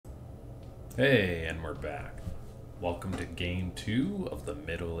Hey, and we're back. Welcome to game 2 of the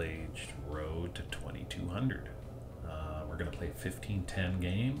middle-aged road to 2200. We're going to play a 15-10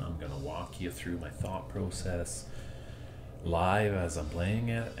 game. I'm going to walk you through my thought process live as I'm playing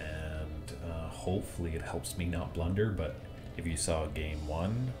it, and hopefully it helps me not blunder, but if you saw game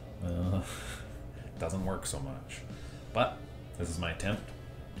 1, it doesn't work so much. But this is my attempt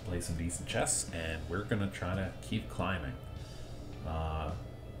to play some decent chess, and we're going to try to keep climbing.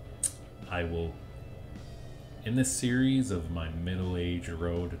 I will, in this series of my middle-age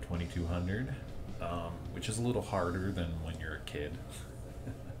road to 2200, which is a little harder than when you're a kid,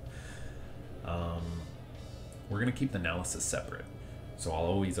 we're going to keep the analysis separate. So I'll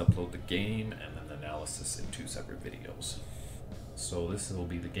always upload the game and then the analysis in 2 separate videos. So this will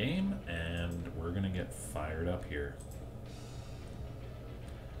be the game, and we're going to get fired up here.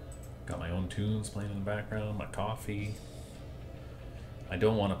 Got my own tunes playing in the background, my coffee. I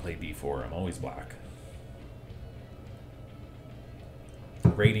don't want to play d4, I'm always black.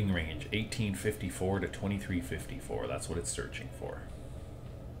 Rating range 1854 to 2354, that's what it's searching for.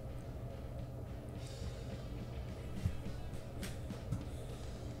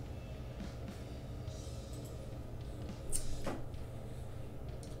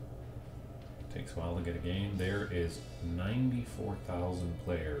 Takes a while to get a game. There is 94,000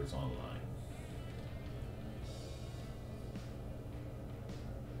 players online.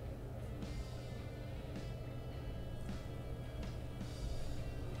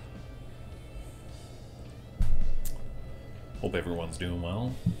 Hope everyone's doing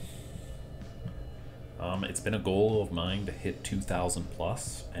well. It's been a goal of mine to hit 2,000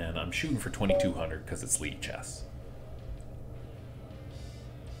 plus, and I'm shooting for 2,200 because it's lichess.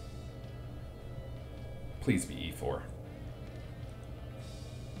 Please be e4.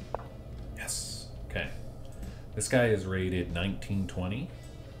 Yes. Okay. This guy is rated 1920,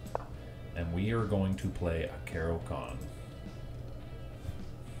 and we are going to play a caro kann.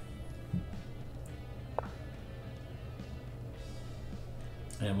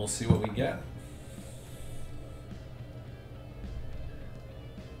 And we'll see what we get.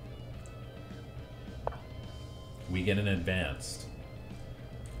 We get an advanced.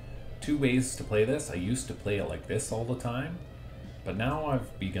 2 ways to play this. I used to play it like this all the time, but now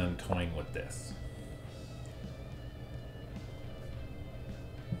I've begun toying with this.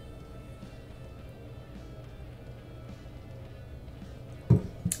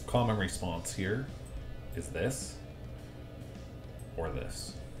 Common response here is this or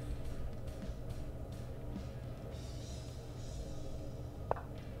this.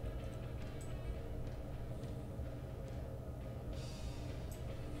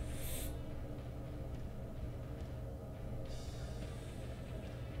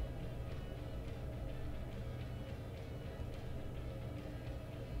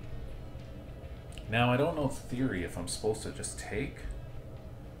 Now, I don't know theory if I'm supposed to just take,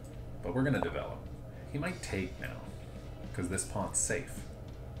 but we're going to develop. He might take now, because this pawn's safe.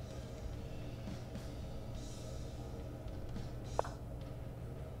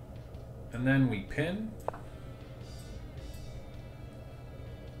 And then we pin.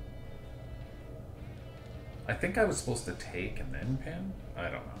 I think I was supposed to take and then pin? I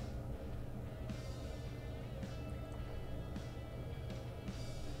don't know.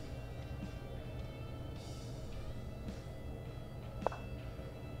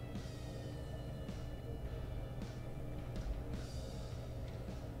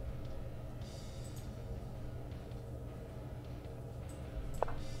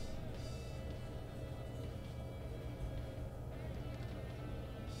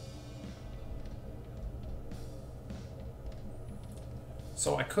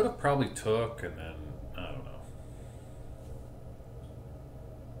 So I could have probably took and then, I don't know.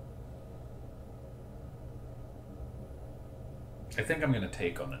 I think I'm going to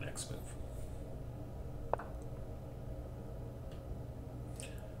take on the next move.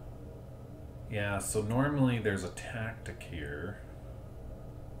 Yeah, so normally there's a tactic here.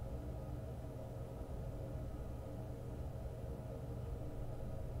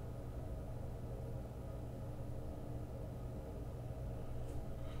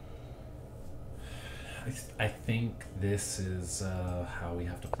 I think this is how we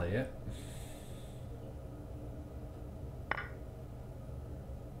have to play it.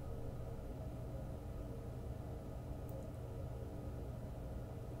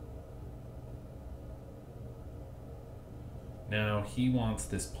 Now he wants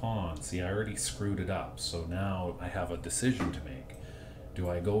this pawn. See, I already screwed it up, so now I have a decision to make. Do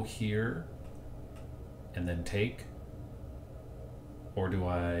I go here and then take? Or do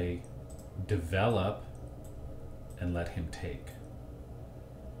I develop and let him take?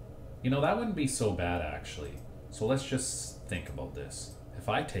 You know, that wouldn't be so bad actually. So let's just think about this. If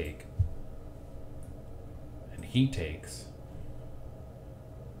I take, and he takes,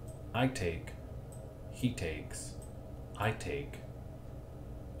 I take, he takes, I take,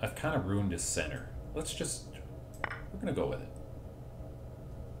 I've kind of ruined his center. Let's just, we're gonna go with it.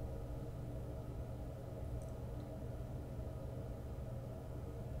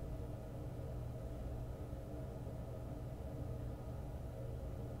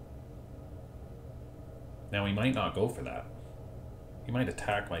 Now he might not go for that. He might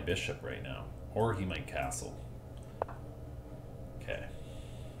attack my bishop right now, or he might castle. Okay.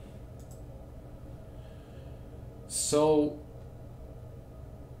 So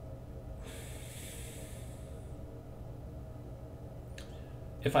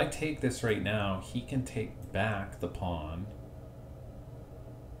if I take this right now, he can take back the pawn,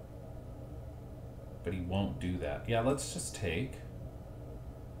 but he won't do that. Yeah, let's just take.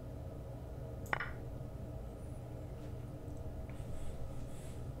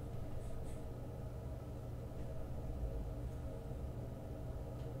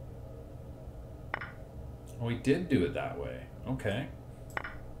 Oh, he did do it that way. Okay.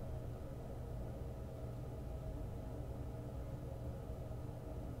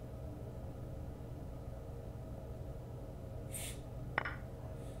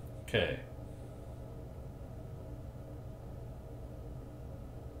 Okay.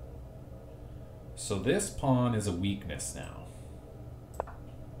 So this pawn is a weakness now.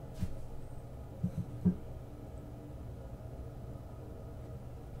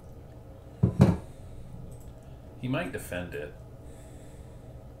 He might defend it.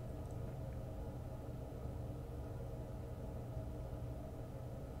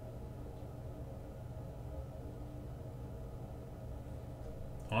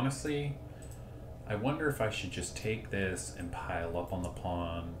 Honestly, I wonder if I should just take this and pile up on the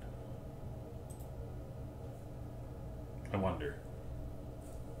pawn. I wonder.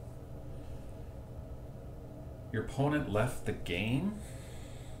 Your opponent left the game?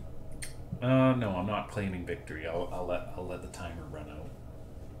 No, I'm not claiming victory. I'll let the timer run out.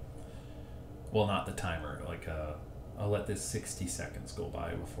 Well, not the timer. Like, I'll let this 60 seconds go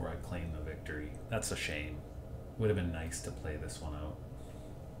by before I claim the victory. That's a shame. Would have been nice to play this one out.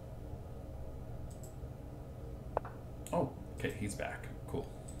 Oh, okay, he's back. Cool.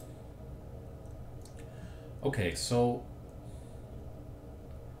 Okay, so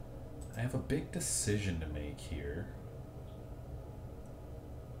I have a big decision to make here.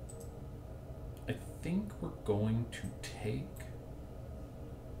 I think we're going to take,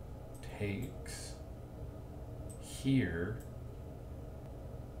 takes here,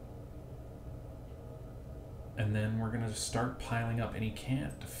 and then we're going to start piling up, and he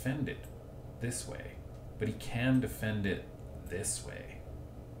can't defend it this way, but he can defend it this way.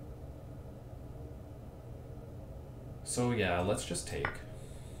 So yeah, let's just take.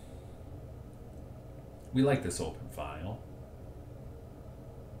 We like this open file.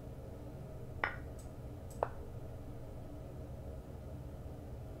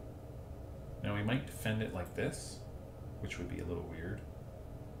 Now we might defend it like this, which would be a little weird.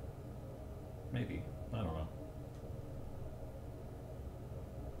 Maybe, I don't know.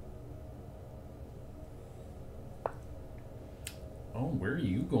 Oh, where are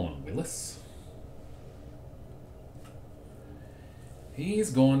you going, Willis?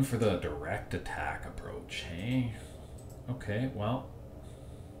 He's going for the direct attack approach, hey? Okay, well,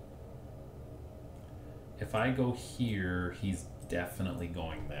 if I go here, he's definitely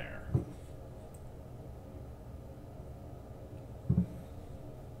going there.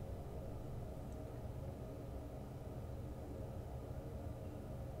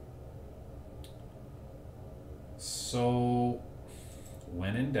 So,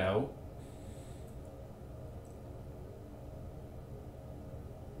 when in doubt,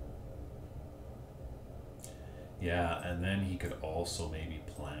 yeah, and then he could also maybe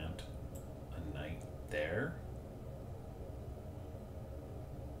plant a knight there.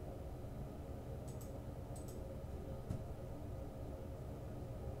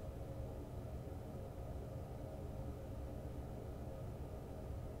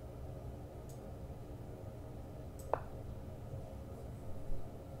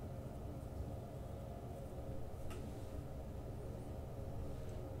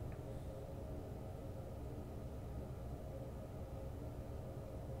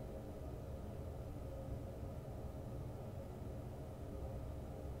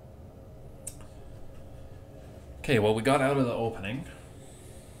 Okay, well, we got out of the opening.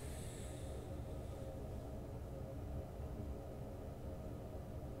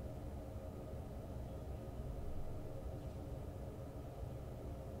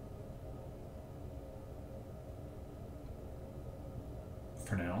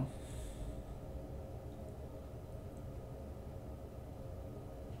 for now.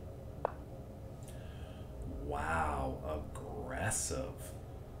 Wow, aggressive.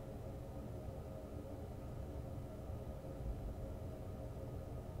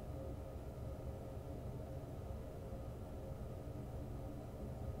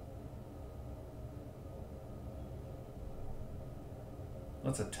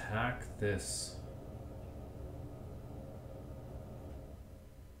 Let's attack this.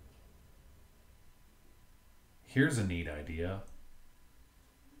 Here's a neat idea.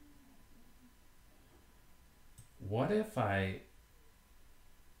 What if I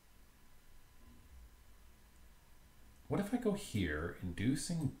go here,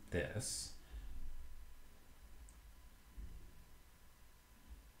 inducing this?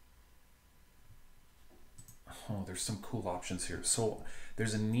 Oh, there's some cool options here. So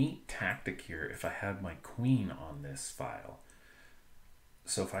there's a neat tactic here if I had my queen on this file.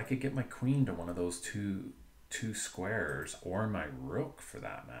 So if I could get my queen to one of those two squares, or my rook for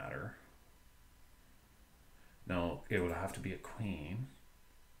that matter. No, it would have to be a queen.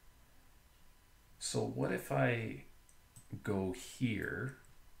 So what if I go here,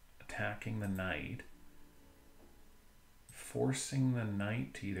 attacking the knight, forcing the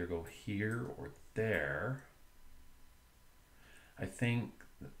knight to either go here or there? I think,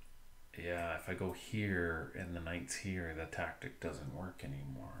 yeah, if I go here and the knight's here, the tactic doesn't work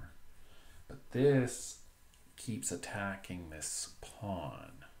anymore. But this keeps attacking this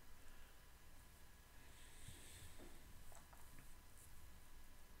pawn.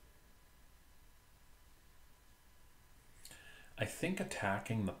 I think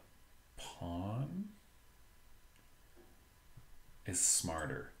attacking the pawn is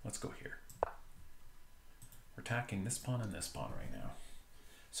smarter. Let's go here. We're attacking this pawn and this pawn right now.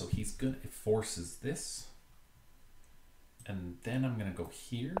 So he's good. It forces this. And then I'm going to go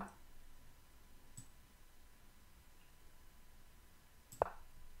here.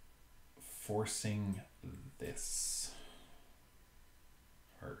 Forcing this.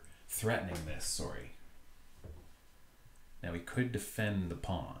 Or threatening this, sorry. Now he could defend the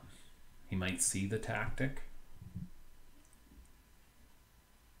pawn. He might see the tactic.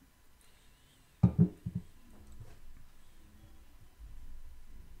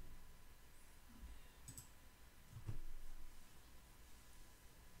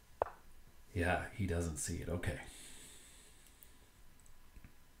 Yeah, he doesn't see it. Okay.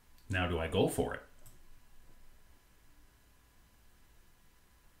 Now do I go for it?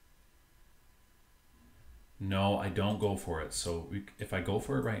 No, I don't go for it. So if I go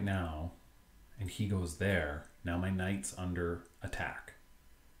for it right now and he goes there, now my knight's under attack.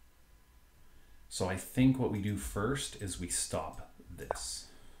 So I think what we do first is we stop this.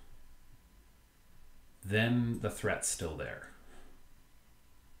 Then the threat's still there.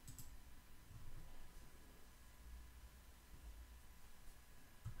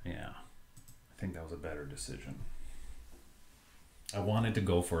 Yeah, I think that was a better decision. I wanted to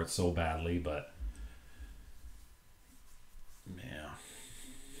go for it so badly, but yeah.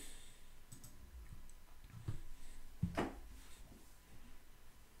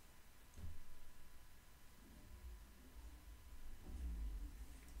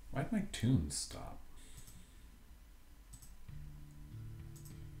 Why'd my tune stop?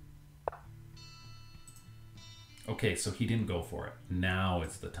 Okay, so he didn't go for it. Now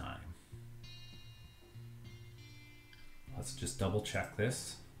is the time. Let's just double check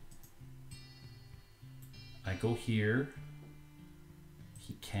this. I go here.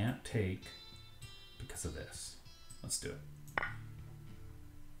 He can't take because of this. Let's do it.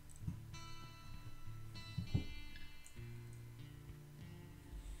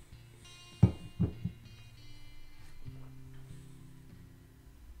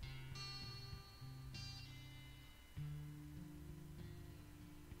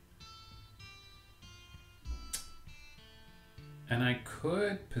 And I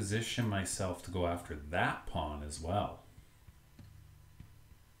could position myself to go after that pawn as well.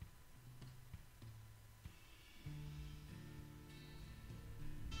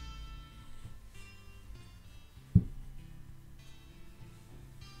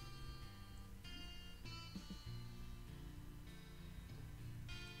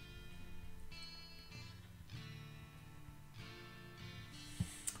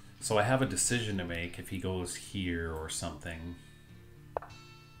 So I have a decision to make if he goes here or something.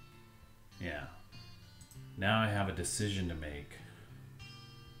 Yeah. Now I have a decision to make.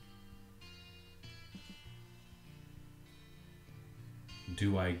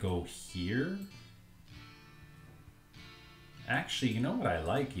 Do I go here? Actually, you know what I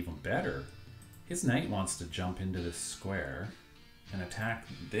like even better? His knight wants to jump into this square. and attack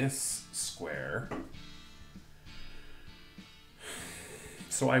this square.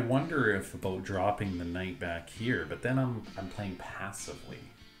 So I wonder if about dropping the knight back here, but then I'm playing passively.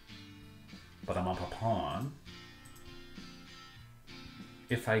 But I'm up a pawn.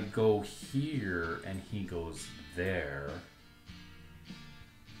 If I go here and he goes there,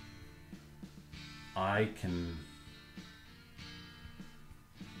 I can...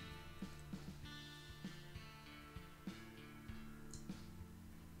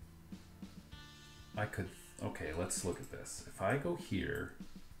 I could... Okay, let's look at this. If I go here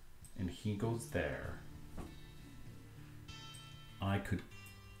and he goes there, I could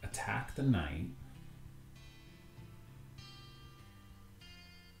attack the knight,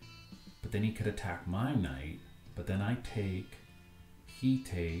 but then he could attack my knight, but then I take, he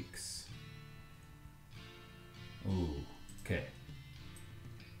takes. Ooh, okay.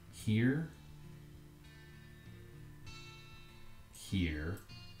 Here, here,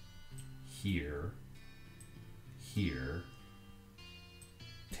 here, here,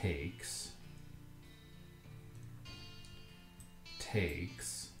 takes,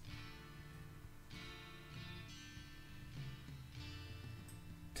 takes,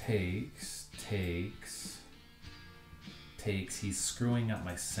 takes, takes, takes. He's screwing up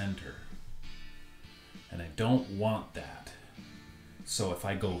my center. And I don't want that. So if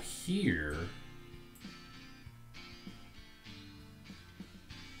I go here,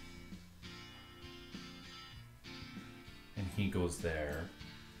 and he goes there,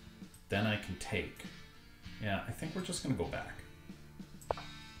 then I can take. Yeah, I think we're just gonna go back.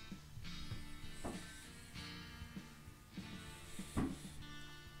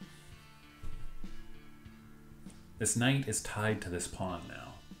 This knight is tied to this pawn now.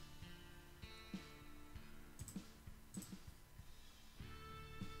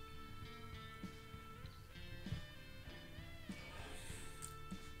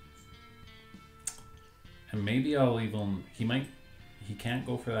 And maybe I'll even, he can't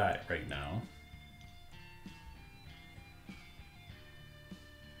go for that right now.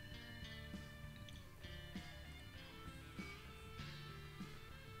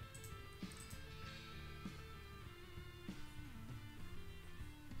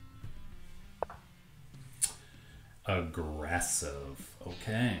 Aggressive,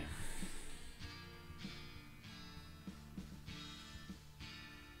 okay.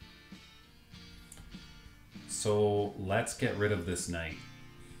 So let's get rid of this knight.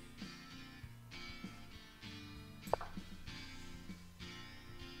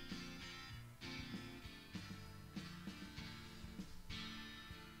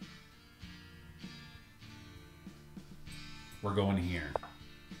 We're going here.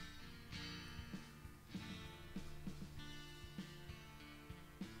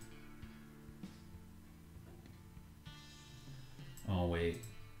 Oh, wait.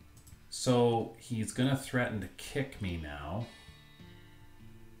 So he's gonna threaten to kick me now.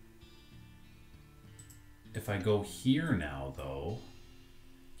 If I go here now, though,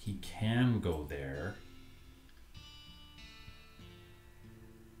 he can go there.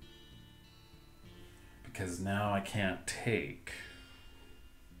 Because now I can't take.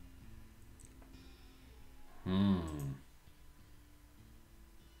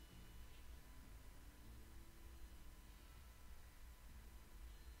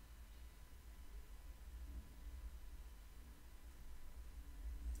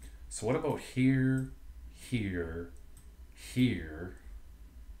 So what about here, here, here?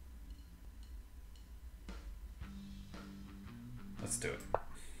 Let's do it.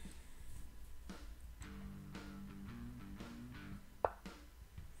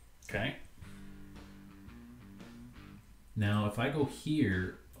 Okay. Now if I go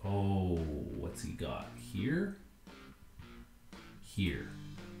here, oh, what's he got? Here? Here.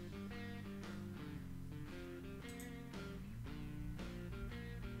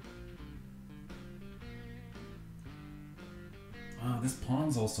 This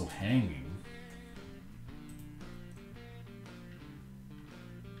pawn's also hanging.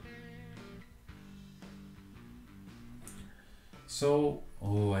 So,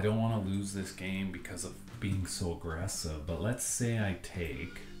 oh, I don't want to lose this game because of being so aggressive, but let's say I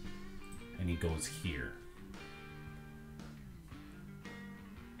take and he goes here.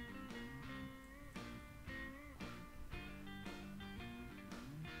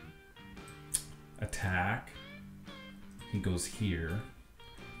 Attack. He goes here.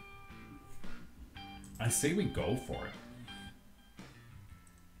 I say we go for it.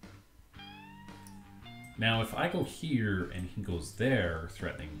 Now if I go here and he goes there,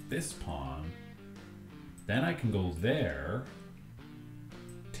 threatening this pawn, then I can go there,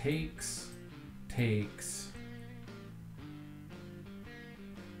 takes, takes,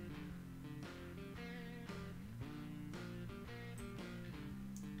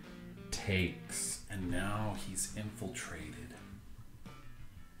 takes, and now he's infiltrated.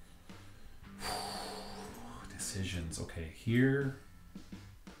 Decisions. Okay, here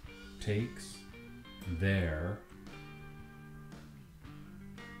takes, there.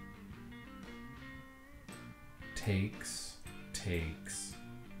 Takes, takes,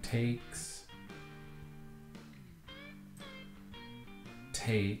 takes,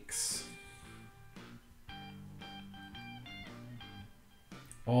 takes.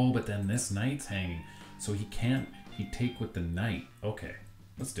 Oh, but then this knight's hanging, so he can't, he'd take with the knight. Okay,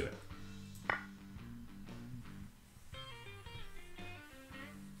 let's do it.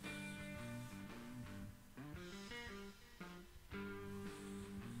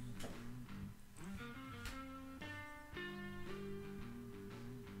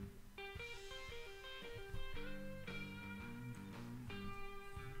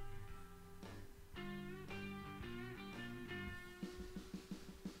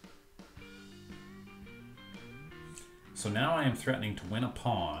 So now I am threatening to win a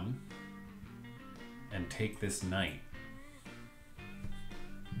pawn and take this knight.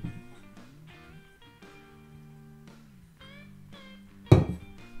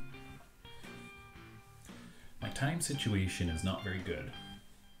 My time situation is not very good.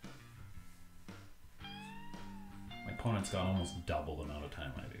 My opponent's got almost double the amount of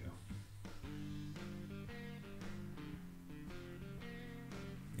time I do.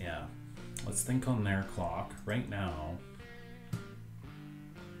 Yeah, let's think on their clock. Right now,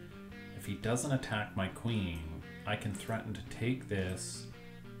 if he doesn't attack my queen, I can threaten to take this.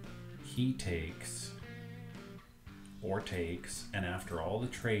 He takes, or takes, and after all the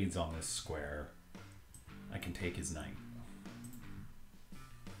trades on this square, I can take his knight.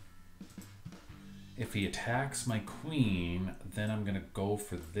 If he attacks my queen, then I'm gonna go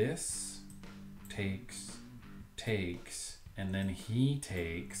for this, takes, takes, and then he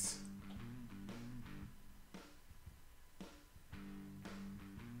takes.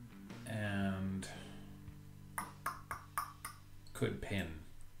 And could pin.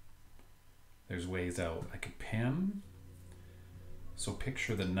 There's ways out. I could pin. So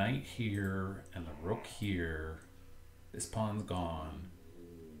picture the knight here and the rook here. This pawn's gone.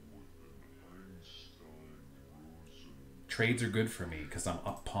 Trades are good for me because I'm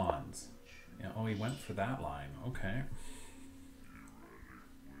up pawns. Yeah, oh, he went for that line. Okay.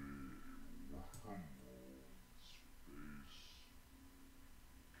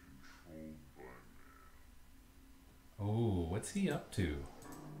 Oh, what's he up to?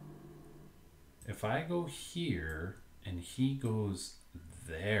 If I go here and he goes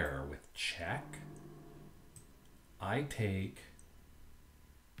there with check, I take,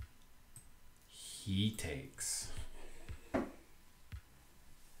 he takes.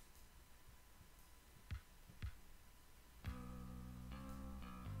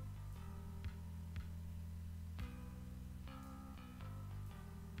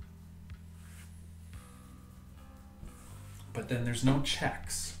 But then there's no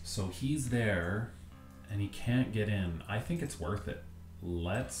checks, so he's there and he can't get in. I think it's worth it.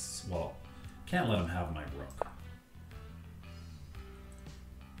 Well, can't let him have my rook.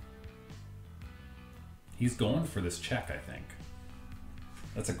 He's going for this check, I think.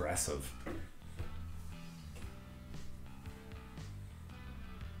 That's aggressive.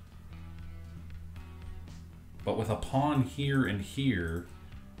 But with a pawn here and here,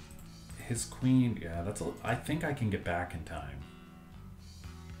 his queen, yeah, I think I can get back in time.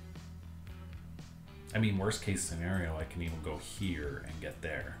 I mean, worst case scenario, I can even go here and get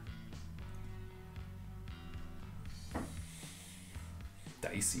there.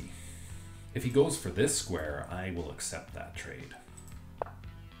 Dicey. If he goes for this square, I will accept that trade.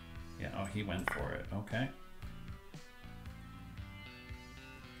 Yeah, oh, he went for it. Okay.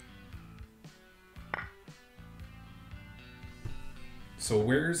 So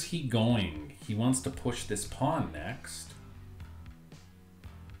where's he going? He wants to push this pawn next.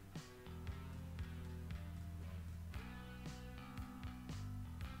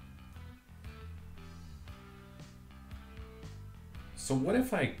 So what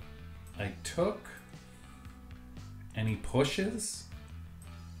if I took and he pushes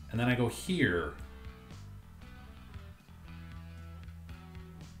and then I go here?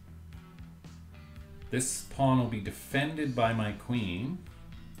 This pawn will be defended by my queen.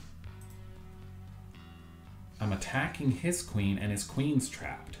 I'm attacking his queen and his queen's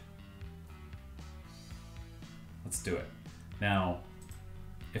trapped. Let's do it. Now,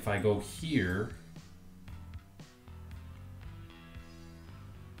 if I go here,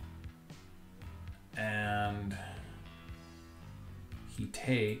 and he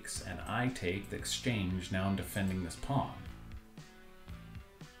takes and I take the exchange, now I'm defending this pawn.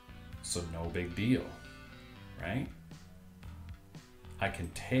 So no big deal, right? I can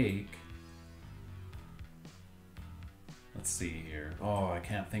take, let's see here. Oh, I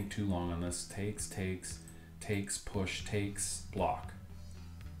can't think too long on this. Takes, push, takes, block.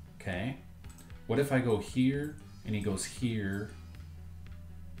 Okay. What if I go here and he goes here?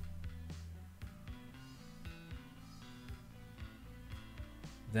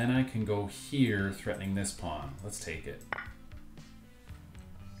 Then I can go here, threatening this pawn. Let's take it.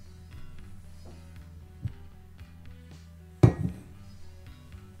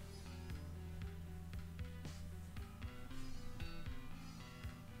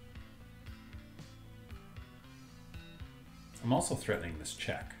 I'm also threatening this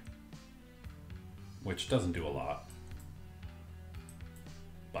check, which doesn't do a lot,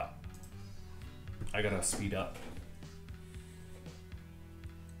 but I gotta speed up.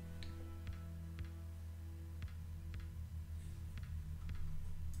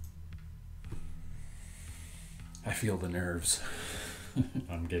 I feel the nerves.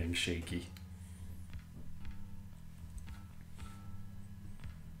 I'm getting shaky.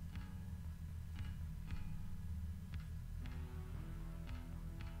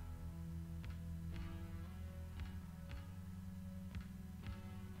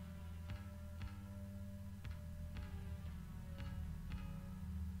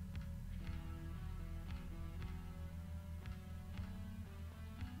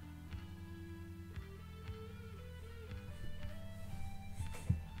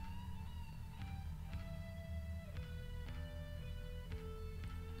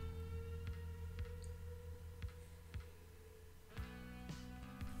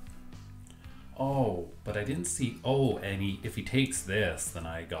 Oh, but I didn't see, oh, and if he takes this, then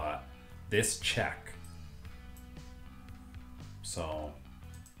I got this check. So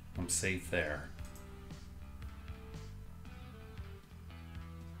I'm safe there.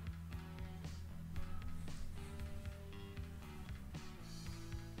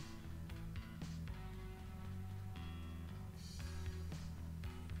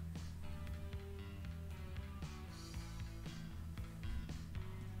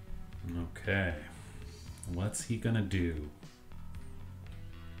 Okay, what's he gonna do?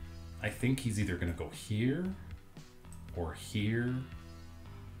 I think he's either gonna go here or here.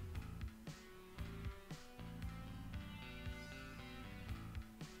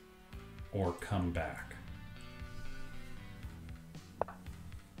 Or come back.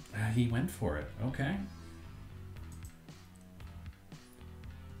 He went for it, okay.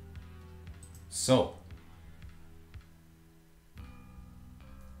 So,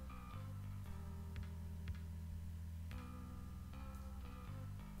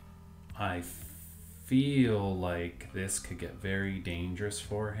 I feel like this could get very dangerous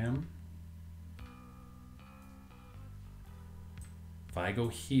for him. If I go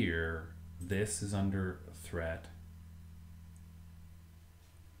here, this is under threat.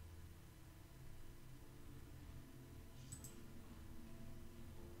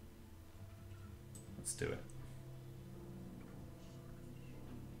 Let's do it.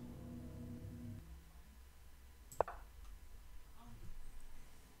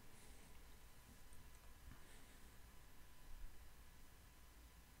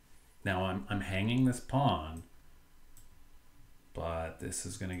 Now I'm hanging this pawn, but this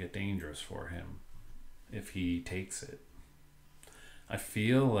is going to get dangerous for him if he takes it. I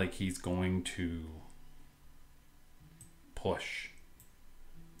feel like he's going to push.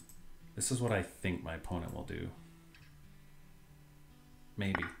 This is what I think my opponent will do.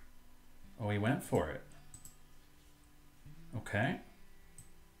 Maybe. Oh, he went for it. Okay.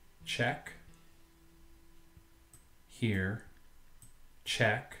 Check. Here.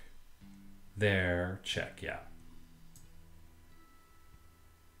 Check. There. Check. Yeah.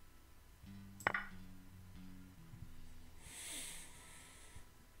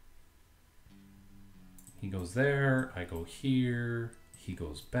 He goes there, I go here, he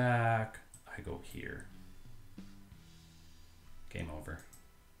goes back, I go here. Game over.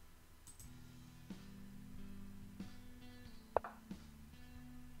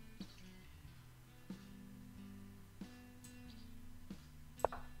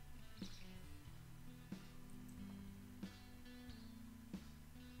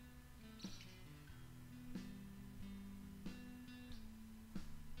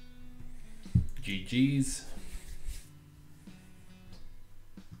 GG's.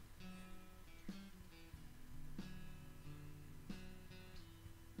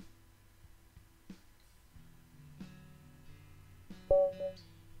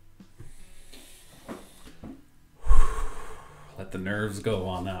 Let the nerves go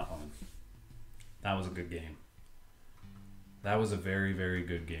on that one. That was a good game. That was a very, very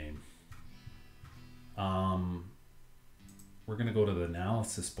good game. We're going to go to the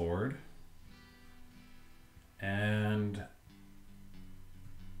analysis board, and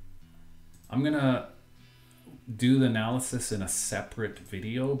I'm going to do the analysis in a separate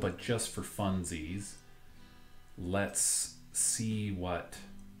video, but just for funsies, let's see what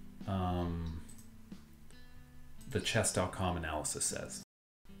the chess.com analysis says.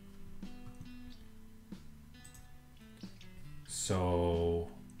 So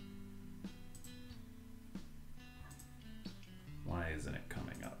why isn't it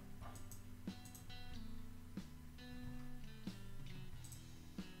coming up?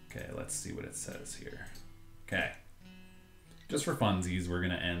 Okay, let's see what it says here. Okay, just for funsies, we're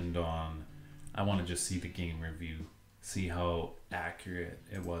gonna end on, I want to just see the game review, see how accurate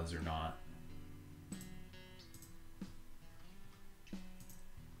it was or not.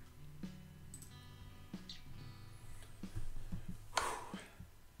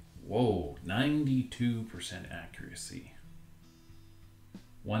 Whoa, 92% accuracy.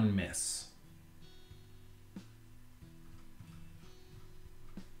 One miss.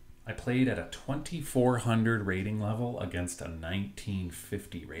 I played at a 2400 rating level against a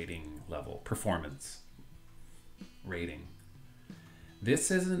 1950 rating level, performance rating. This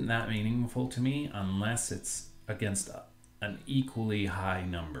isn't that meaningful to me unless it's against an equally high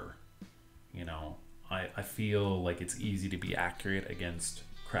number. You know, I feel like it's easy to be accurate against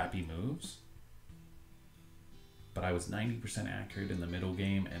crappy moves, but I was 90% accurate in the middle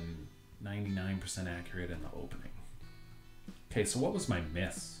game and 99% accurate in the opening. Okay, so what was my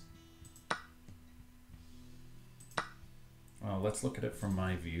miss? Well, let's look at it from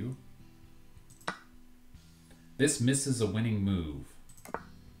my view. This misses a winning move.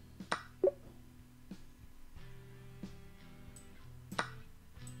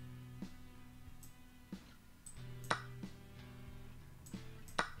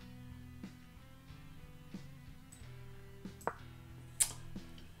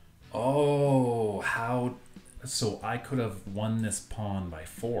 Oh, how? So I could have won this pawn by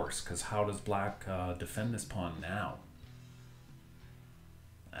force, because how does black defend this pawn now?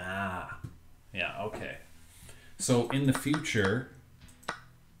 Ah, yeah, okay. So in the future,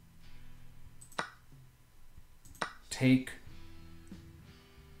 take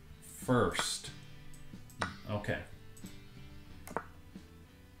first. Okay.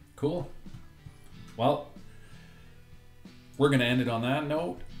 Cool. Well, we're going to end it on that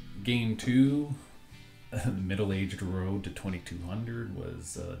note. Game 2, the middle-aged road to 2200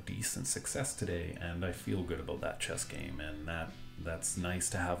 was a decent success today, and I feel good about that chess game, and that's nice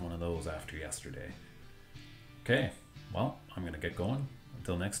to have one of those after yesterday. Okay, well, I'm going to get going.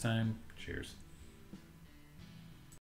 Until next time, cheers.